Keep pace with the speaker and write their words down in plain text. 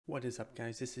What is up,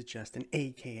 guys? This is Justin,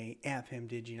 aka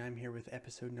FMDigi, and I'm here with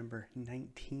episode number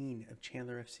 19 of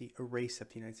Chandler FC, a race up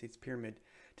the United States Pyramid.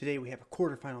 Today we have a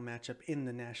quarterfinal matchup in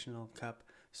the National Cup,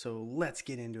 so let's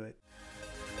get into it.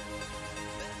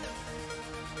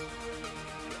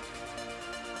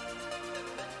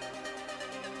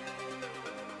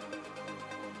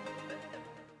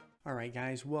 Alright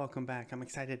guys, welcome back. I'm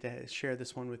excited to share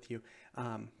this one with you.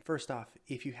 First off,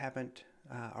 if you haven't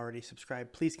already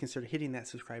subscribed, please consider hitting that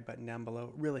subscribe button down below.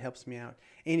 It really helps me out.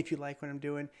 And if you like what I'm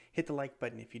doing, hit the like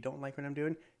button. If you don't like what I'm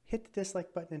doing, hit the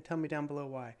dislike button and tell me down below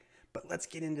why. But let's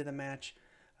get into the match.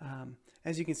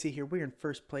 As you can see here, we're in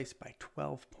first place by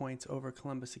 12 points over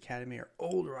Columbus Academy, our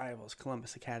old rivals,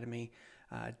 Columbus Academy.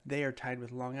 They are tied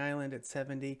with Long Island at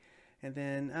 70. And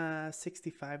then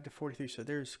 65 to 43, so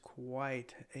there's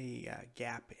quite a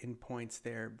gap in points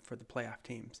there for the playoff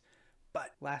teams.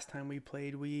 But last time we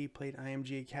played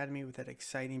IMG Academy with that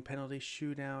exciting penalty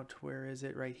shootout. Where is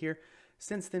it? Right here.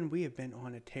 Since then, we have been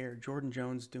on a tear. Jordan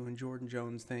Jones doing Jordan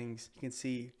Jones things. You can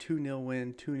see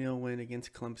 2-0 win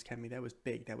against Columbus Academy. That was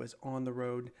big. That was on the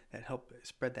road. That helped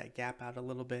spread that gap out a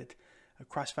little bit.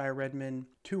 Crossfire Redmond,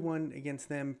 2-1 against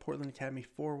them. Portland Academy,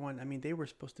 4-1. I mean, they were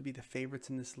supposed to be the favorites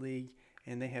in this league,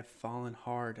 and they have fallen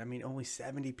hard. I mean, only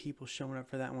 70 people showing up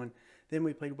for that one. Then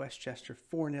we played Westchester,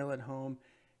 4-0 at home,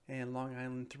 and Long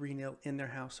Island, 3-0 in their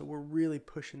house. So we're really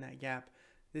pushing that gap.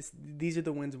 These are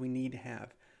the wins we need to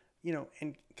have. You know,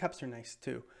 and cups are nice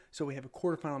too. So we have a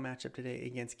quarterfinal matchup today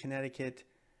against Connecticut,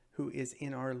 who is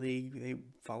in our league. They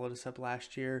followed us up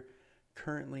last year.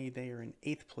 Currently, they are in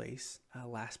 8th place,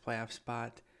 last playoff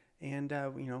spot, and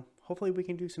you know, hopefully we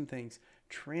can do some things.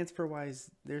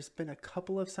 Transfer-wise, there's been a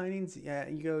couple of signings. Yeah,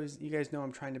 you guys know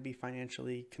I'm trying to be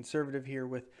financially conservative here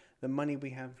with the money we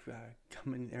have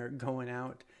going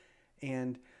out,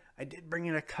 and I did bring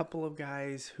in a couple of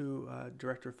guys who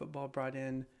director of football brought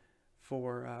in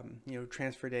for you know,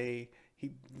 transfer day.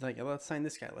 He like, let's sign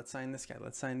this guy, let's sign this guy,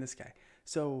 let's sign this guy.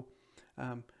 So.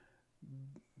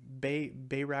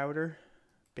 Bayrouter,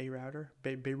 Dieter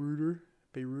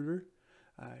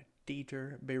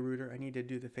Bayrouter. I need to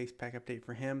do the face pack update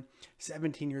for him.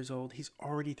 17 years old. He's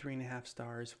already 3.5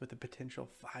 stars with a potential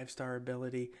 5-star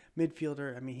ability.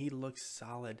 Midfielder, I mean, he looks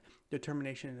solid.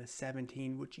 Determination at a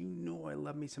 17, which you know I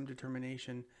love me some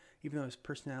determination, even though his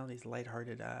personality is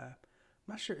lighthearted. I'm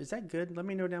not sure. Is that good? Let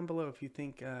me know down below if you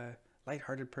think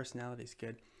lighthearted personality is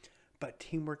good. But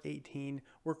teamwork 18,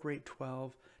 work rate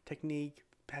 12, technique,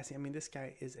 passing. I mean, this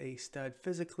guy is a stud.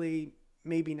 Physically,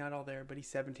 maybe not all there, but he's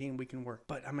 17. We can work.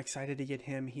 But I'm excited to get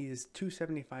him. He is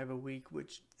 $275 a week,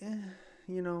 which,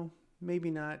 you know, maybe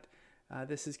not.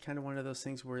 This is kind of one of those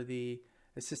things where the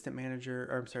assistant manager,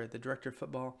 or I'm sorry, the director of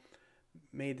football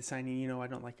made the signing. You know, I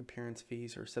don't like appearance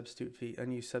fees or substitute fee,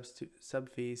 unused sub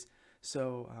fees.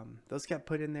 So those got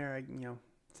put in there. You know,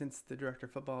 since the director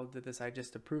of football did this, I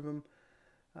just approve them.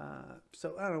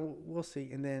 So I don't know, we'll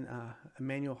see. And then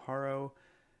Emmanuel Haro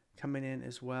coming in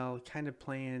as well, kind of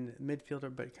playing midfielder,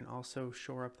 but can also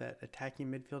shore up that attacking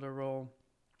midfielder role.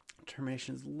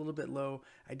 Determination is a little bit low.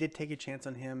 I did take a chance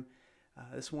on him.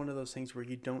 This is one of those things where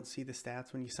you don't see the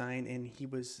stats when you sign, and he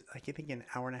was, like, I think an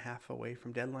hour and a half away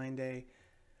from deadline day,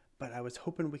 but I was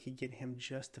hoping we could get him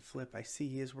just to flip. I see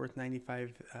he is worth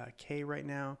 95K right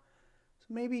now, so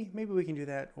maybe we can do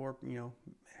that, or, you know,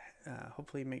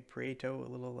 hopefully make Prieto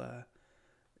a little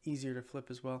easier to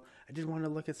flip as well. I did want to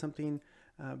look at something.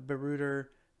 Baruder,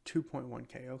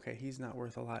 2.1K. Okay, he's not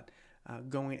worth a lot.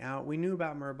 Going out, we knew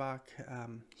about Murbach.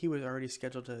 He was already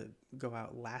scheduled to go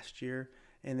out last year.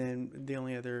 And then the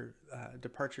only other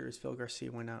departure is Phil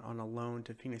Garcia went out on a loan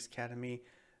to Phoenix Academy.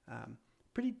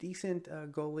 Pretty decent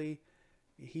goalie.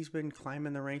 He's been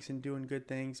climbing the ranks and doing good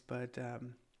things, but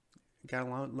got a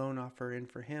loan offer in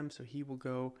for him, so he will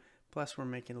go. Plus, we're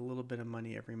making a little bit of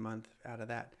money every month out of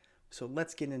that. So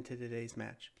let's get into today's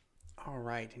match. All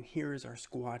right, and here is our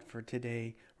squad for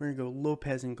today. We're going to go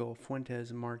Lopez in goal,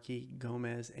 Fuentes, Markey,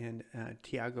 Gomez, and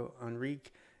Thiago Enrique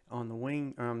on the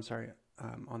wing. Or, I'm sorry,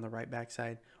 on the right back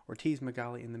side. Ortiz,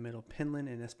 Magali in the middle, Pinlan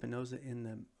and Espinoza in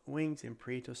the wings, and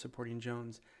Prieto supporting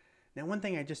Jones. Now, one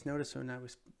thing I just noticed when I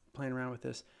was playing around with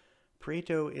this,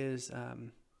 Prieto is a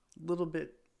little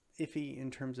bit iffy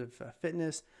in terms of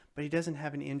fitness, but he doesn't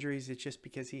have any injuries. It's just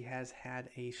because he has had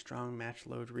a strong match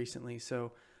load recently,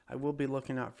 so I will be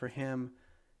looking out for him.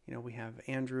 You know, we have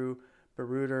Andrew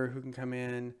Baruder who can come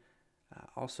in.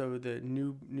 Also, the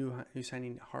new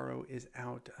signing Haro is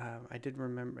out. I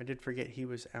did forget he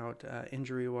was out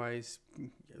injury wise,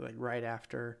 like right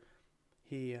after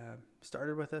he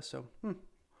started with us. So we'll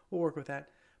work with that.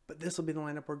 But this will be the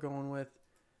lineup we're going with.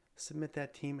 Submit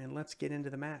that team and let's get into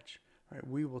the match. All right,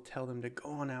 we will tell them to go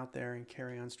on out there and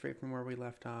carry on straight from where we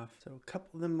left off. So a couple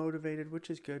of them motivated, which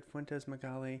is good. Fuentes,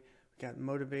 Magali, we got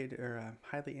motivated or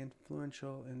highly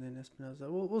influential, and then Espinoza.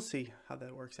 We'll see how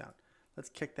that works out. Let's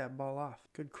kick that ball off.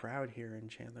 Good crowd here in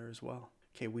Chandler as well.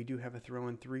 Okay, we do have a throw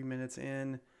in 3 minutes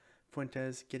in.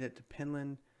 Fuentes, get it to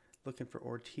Penland. Looking for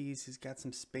Ortiz. He's got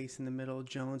some space in the middle.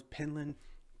 Jones, Penland.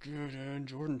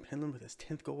 Jordan Penland with his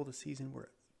 10th goal of the season. We're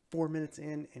 4 minutes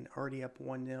in and already up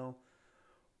 1-0.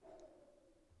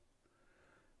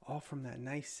 All from that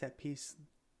nice set piece.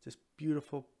 Just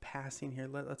beautiful passing here.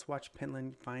 Let's watch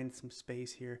Penland find some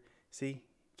space here. See?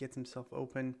 Gets himself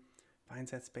open.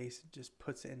 Finds that space. Just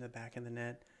puts it in the back of the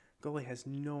net. Goalie has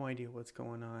no idea what's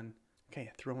going on. Okay,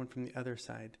 a throw in from the other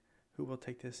side. Who will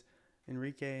take this?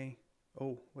 Enrique.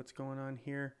 Oh, what's going on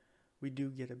here? We do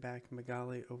get it back.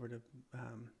 Magali over to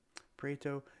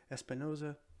Prieto.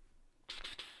 Espinoza.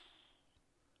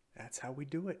 That's how we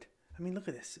do it. I mean, look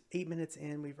at this. 8 minutes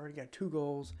in. We've already got 2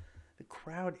 goals. The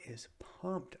crowd is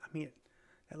pumped. I mean,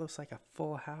 that looks like a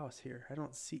full house here. I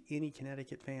don't see any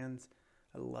Connecticut fans.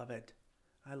 I love it.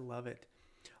 I love it.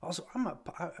 Also,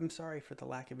 I'm sorry for the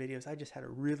lack of videos. I just had a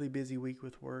really busy week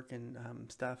with work and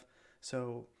stuff.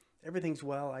 So everything's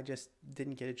well. I just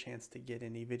didn't get a chance to get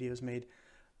any videos made.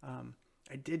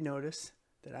 I did notice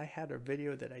that I had a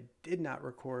video that I did not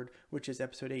record, which is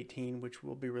episode 18, which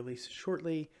will be released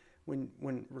shortly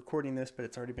when recording this, but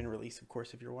it's already been released, of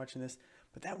course, if you're watching this.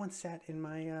 But that one sat in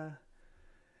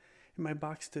my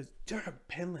box to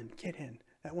Penland, get in.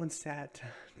 That one sat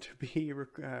to be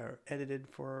edited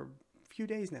for a few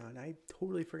days now, and I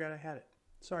totally forgot I had it.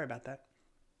 Sorry about that.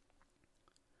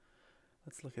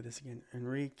 Let's look at this again.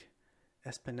 Enrique,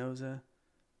 Espinoza.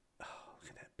 Oh,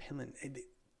 look at that Penland.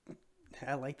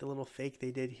 I like the little fake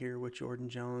they did here with Jordan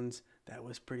Jones. That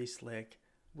was pretty slick.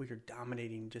 We are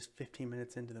dominating just 15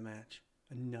 minutes into the match.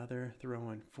 Another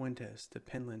throw-in. Fuentes to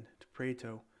Penland to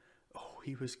Prieto. Oh,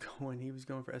 he was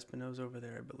going for Espinoza over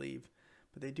there, I believe.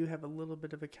 But they do have a little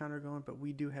bit of a counter going, but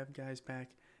we do have guys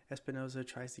back. Espinoza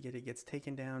tries to get it, gets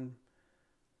taken down,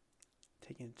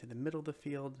 taking it to the middle of the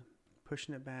field,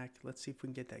 pushing it back. Let's see if we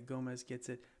can get that. Gomez gets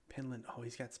it. Penland, oh,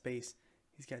 he's got space.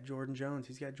 He's got Jordan Jones.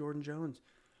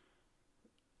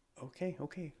 Okay.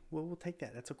 Well, we'll take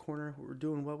that. That's a corner. We're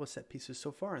doing well with set pieces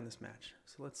so far in this match.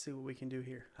 So let's see what we can do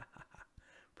here.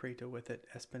 Prieto with it.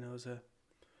 Espinoza.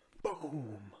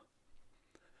 Boom.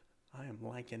 I am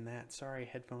liking that. Sorry,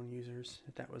 headphone users.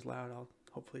 If that was loud, I'll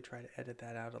hopefully try to edit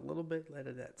that out a little bit.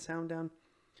 Edit that sound down.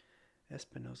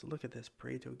 Espinoza. Look at this.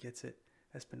 Prieto gets it.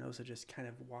 Espinoza just kind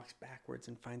of walks backwards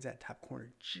and finds that top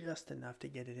corner just enough to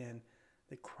get it in.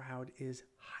 The crowd is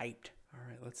hyped. All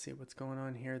right, let's see what's going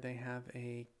on here. They have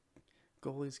a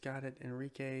goalie's got it.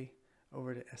 Enrique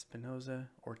over to Espinoza.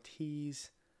 Ortiz.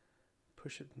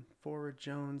 Push it forward.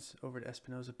 Jones over to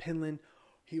Espinoza. Penland.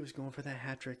 He was going for that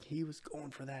hat trick. He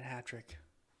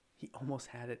almost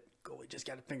had it. Goalie just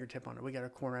got a fingertip on it. We got a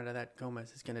corner out of that.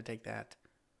 Gomez is going to take that.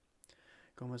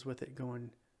 Gomez with it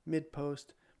going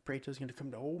mid-post. Prieto's going to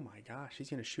come to, oh my gosh, he's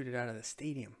going to shoot it out of the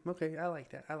stadium. Okay, I like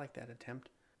that. I like that attempt.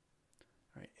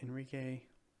 All right, Enrique,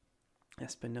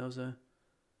 Espinoza,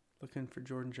 looking for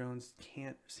Jordan Jones.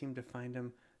 Can't seem to find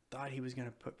him. Thought he was going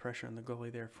to put pressure on the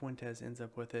goalie there. Fuentes ends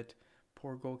up with it.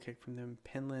 Poor goal kick from them.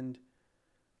 Penland.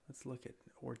 Let's look at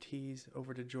Ortiz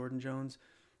over to Jordan Jones.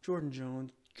 Jordan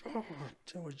Jones. Oh,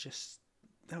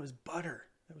 that was butter.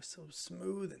 That was so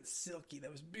smooth and silky.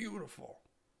 That was beautiful.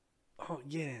 Oh,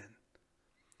 get in.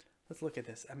 Let's look at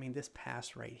this. I mean, this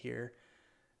pass right here.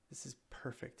 This is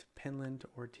perfect. Penland to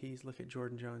Ortiz. Look at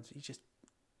Jordan Jones. He's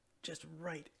just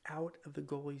right out of the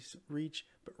goalie's reach,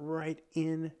 but right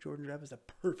in Jordan. That was a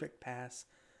perfect pass.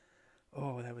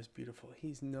 Oh, that was beautiful.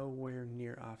 He's nowhere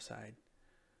near offside.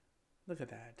 Look at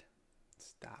that.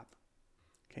 Stop.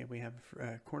 Okay, we have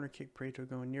a corner kick. Prieto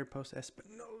going near post.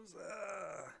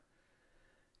 Espinoza.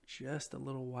 Just a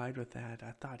little wide with that.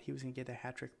 I thought he was going to get a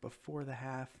hat trick before the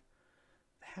half.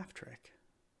 The half trick.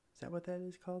 Is that what that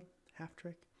is called? Half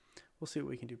trick? We'll see what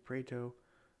we can do. Prieto.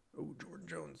 Oh, Jordan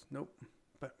Jones. Nope.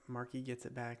 But Markey gets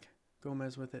it back.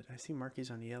 Gomez with it. I see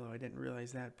Markey's on the yellow. I didn't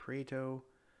realize that. Prieto.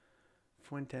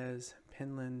 Fuentes.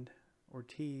 Penland.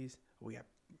 Ortiz. Oh, yeah.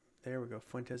 There we go.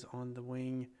 Fuentes on the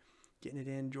wing. Getting it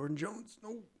in. Jordan Jones.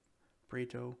 No.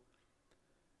 Prieto.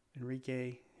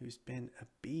 Enrique, who's been a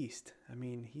beast. I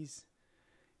mean, he's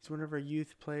one of our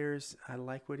youth players. I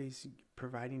like what he's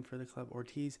providing for the club.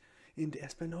 Ortiz into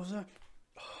Espinoza.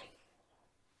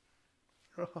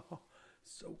 Oh,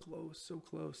 so close, so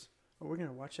close. Oh, we're going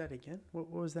to watch that again?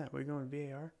 What was that? We're going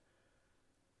VAR?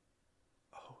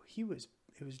 Oh, it was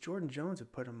Jordan Jones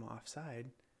that put him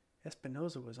offside.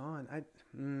 Espinoza was on.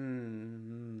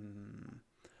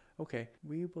 Okay,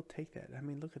 we will take that. I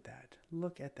mean, look at that.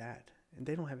 Look at that. And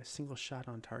they don't have a single shot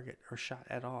on target or shot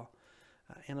at all.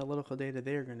 Analytical data,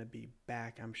 they're going to be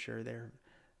back, I'm sure.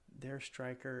 Their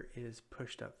striker is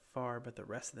pushed up far, but the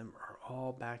rest of them are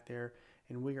all back there,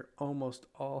 and we are almost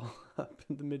all up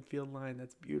in the midfield line.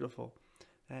 That's beautiful.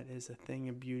 That is a thing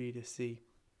of beauty to see.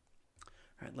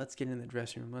 All right, let's get in the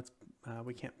dressing room.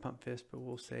 We can't pump fist, but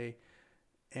we'll say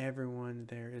everyone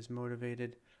there is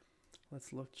motivated.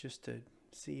 Let's look just to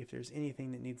see if there's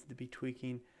anything that needs to be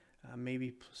tweaking.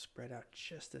 Maybe spread out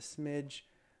just a smidge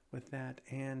with that,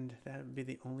 and that would be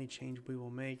the only change we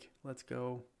will make. Let's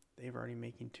go. They've already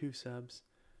making 2 subs.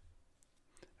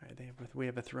 All right, we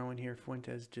have a throw in here.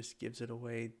 Fuentes just gives it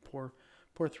away. Poor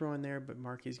throw in there, but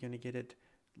Markey's going to get it,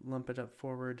 lump it up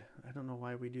forward. I don't know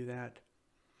why we do that.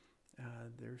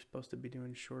 They're supposed to be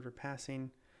doing shorter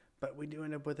passing, but we do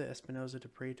end up with it. Espinoza to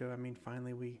Prieto. I mean,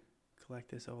 finally we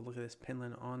collect this. Oh, look at this.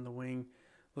 Pinland on the wing,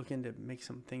 looking to make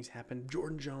some things happen.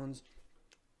 Jordan Jones.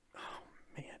 Oh,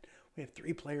 man. We have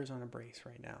 3 players on a brace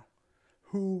right now.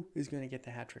 Who is going to get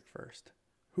the hat trick first?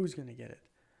 Who's going to get it?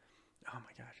 Oh,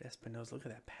 my gosh. Espinoza. Look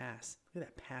at that pass. Look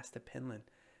at that pass to Pinland.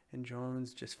 And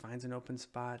Jones just finds an open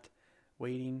spot.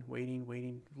 Waiting.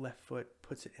 Left foot.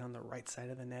 Puts it on the right side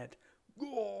of the net.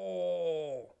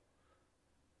 Goal!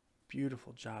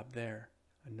 Beautiful job there.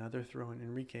 Another throw in.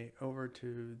 Enrique over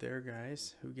to their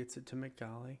guys, who gets it to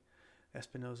McGolly.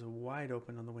 Espinoza wide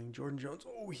open on the wing. Jordan Jones.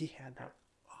 Oh, he had that.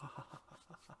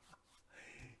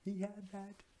 He had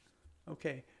that.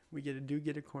 Okay, we do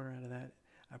get a corner out of that.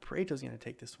 Prieto's going to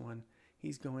take this one.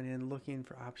 He's going in looking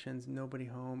for options. Nobody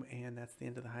home, and that's the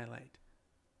end of the highlight.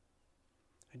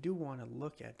 I do want to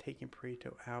look at taking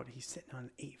Prieto out. He's sitting on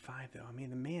 8-5, though. I mean,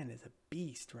 the man is a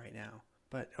beast right now.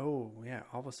 But, oh, yeah,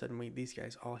 all of a sudden these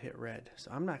guys all hit red.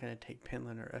 So I'm not going to take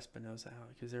Pinland or Espinoza out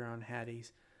because they're on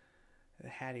Hattie's. The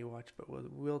Hattie watch, but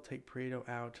we'll take Prieto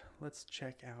out. Let's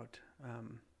check out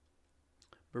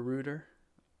Baruter.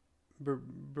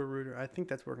 Baruter. I think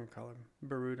that's what we're going to call him.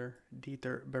 Baruter.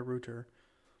 Dieter Baruter.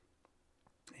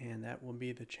 And that will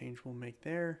be the change we'll make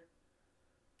there.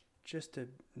 Just to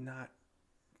not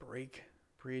break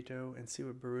Prieto and see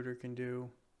what Baruter can do.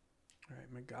 All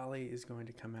right, McGolly is going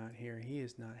to come out here. He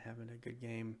is not having a good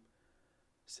game.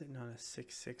 Sitting on a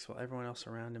 6-6 while everyone else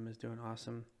around him is doing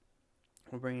awesome.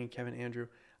 We'll bring in Kevin Andrew.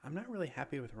 I'm not really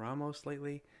happy with Ramos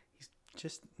lately. He's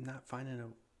just not finding a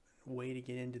way to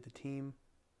get into the team.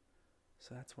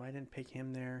 So that's why I didn't pick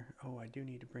him there. Oh, I do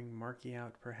need to bring Markey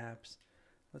out perhaps.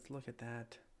 Let's look at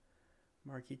that.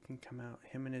 Markey can come out.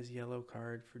 Him and his yellow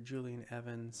card for Julian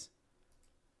Evans.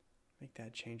 Make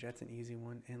that change. That's an easy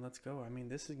one. And let's go. I mean,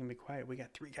 this is going to be quiet. We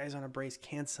got 3 guys on a brace.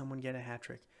 Can someone get a hat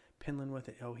trick? Pinland with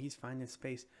it. Oh, he's finding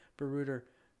space. Baruter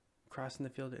crossing the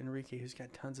field to Enrique, who's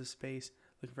got tons of space.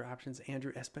 Looking for options.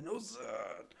 Andrew Espinoza.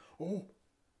 Oh.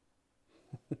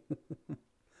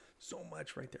 So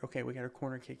much right there. Okay, we got a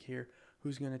corner kick here.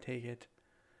 Who's going to take it?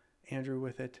 Andrew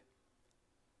with it.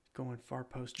 Going far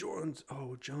post. Jones.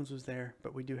 Oh, Jones was there,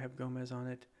 but we do have Gomez on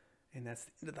it. And that's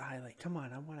the end of the highlight. Come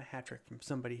on, I want a hat trick from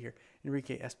somebody here.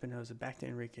 Enrique Espinoza. Back to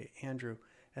Enrique. Andrew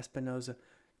Espinoza.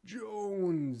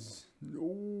 Jones.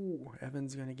 No.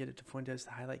 Evans going to get it to Fuentes.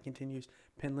 The highlight continues.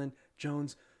 Pinland.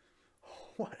 Jones.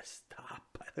 Oh, what a stop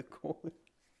by the goalie.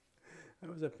 That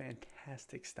was a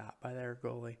fantastic stop by their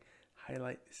goalie.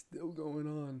 Highlight is still going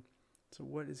on. So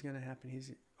what is going to happen?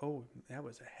 Oh, that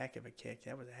was a heck of a kick.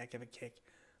 That was a heck of a kick.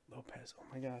 Lopez. Oh,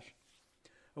 my gosh.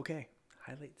 Okay.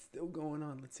 Highlight still going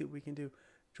on. Let's see what we can do.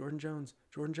 Jordan Jones.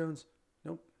 Jordan Jones.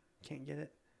 Nope. Can't get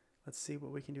it. Let's see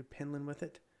what we can do. Pinland with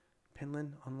it.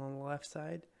 Pinland on the left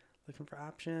side. Looking for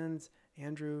options.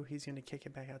 Andrew, he's going to kick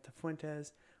it back out to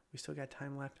Fuentes. We still got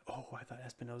time left. Oh, I thought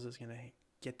Espinoza was going to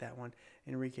get that one.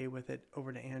 Enrique with it.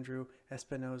 Over to Andrew.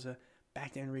 Espinoza.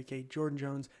 Back to Enrique. Jordan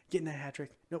Jones getting a hat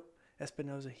trick. Nope.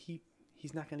 Espinoza.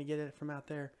 He's not going to get it from out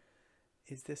there.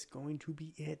 Is this going to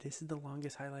be it? This is the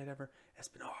longest highlight ever.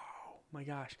 Oh my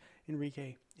gosh.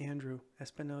 Enrique. Andrew.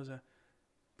 Espinoza.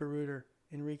 Baruter.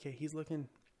 Enrique. He's looking.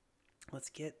 Let's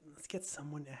get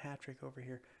someone a hat trick over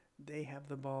here. They have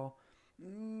the ball.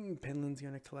 Pinland's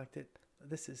going to collect it.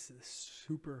 This is the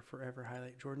super forever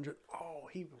highlight. Jordan Jones. Oh,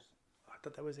 I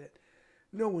thought that was it.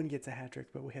 No one gets a hat trick,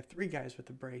 but we have 3 guys with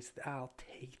the brace. I'll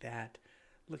take that.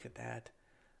 Look at that.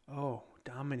 Oh,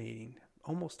 dominating.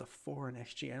 Almost a 4 in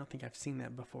XG. I don't think I've seen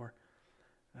that before.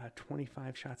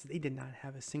 25 shots. They did not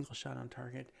have a single shot on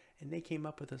target, and they came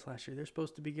up with this last year. They're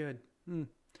supposed to be good.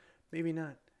 Maybe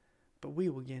not. But we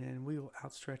will get in. We will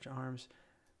outstretch arms.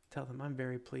 Tell them I'm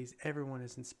very pleased. Everyone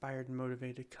is inspired and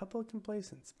motivated. A couple of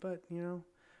complacents, but, you know,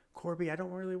 Corby, I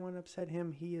don't really want to upset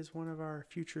him. He is one of our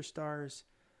future stars.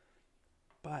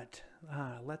 But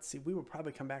let's see. We will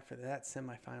probably come back for that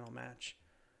semifinal match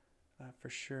for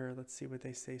sure. Let's see what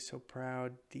they say. So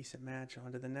proud. Decent match.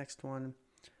 On to the next one.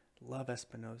 Love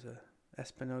Espinoza.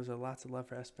 Lots of love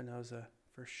for Espinoza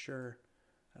for sure.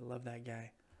 I love that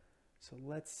guy. So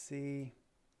let's see.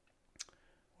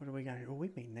 What do we got here? Oh, we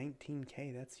made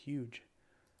 19K. That's huge.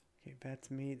 Okay, Vets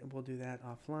meet. We'll do that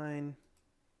offline.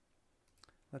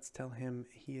 Let's tell him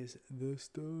he is the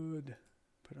stud.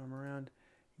 Put him around.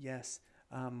 Yes.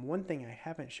 One thing I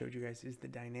haven't showed you guys is the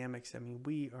dynamics. I mean,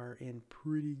 we are in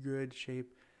pretty good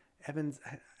shape. Evans,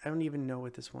 I don't even know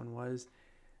what this one was.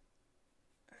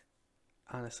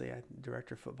 Honestly,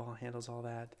 Director of Football handles all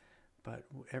that. But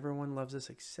everyone loves us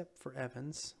except for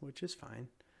Evans, which is fine.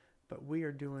 But we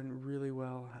are doing really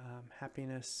well.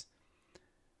 Happiness.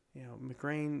 You know,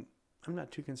 McRain, I'm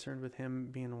not too concerned with him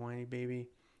being a whiny baby.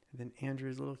 And then Andrew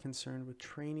is a little concerned with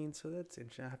training, so that's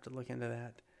interesting. I have to look into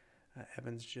that.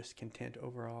 Evans just content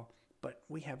overall. But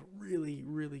we have really,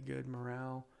 really good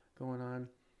morale going on.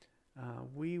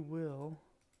 We will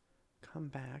come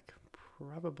back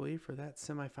probably for that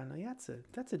semifinal. Yeah,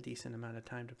 that's a decent amount of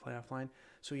time to play offline.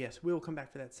 So yes, we will come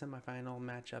back for that semifinal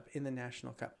matchup in the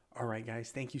National Cup. All right,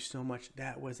 guys, thank you so much.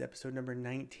 That was episode number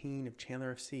 19 of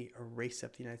Chandler FC, a race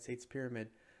up the United States pyramid.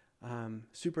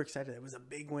 Super excited. It was a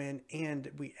big win, and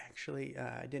we actually,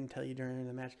 I didn't tell you during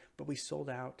the match, but we sold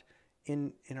out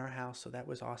in our house, so that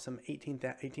was awesome.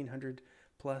 1,800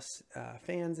 plus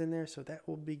fans in there, so that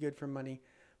will be good for money.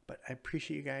 But I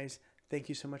appreciate you guys. Thank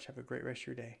you so much. Have a great rest of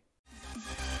your day.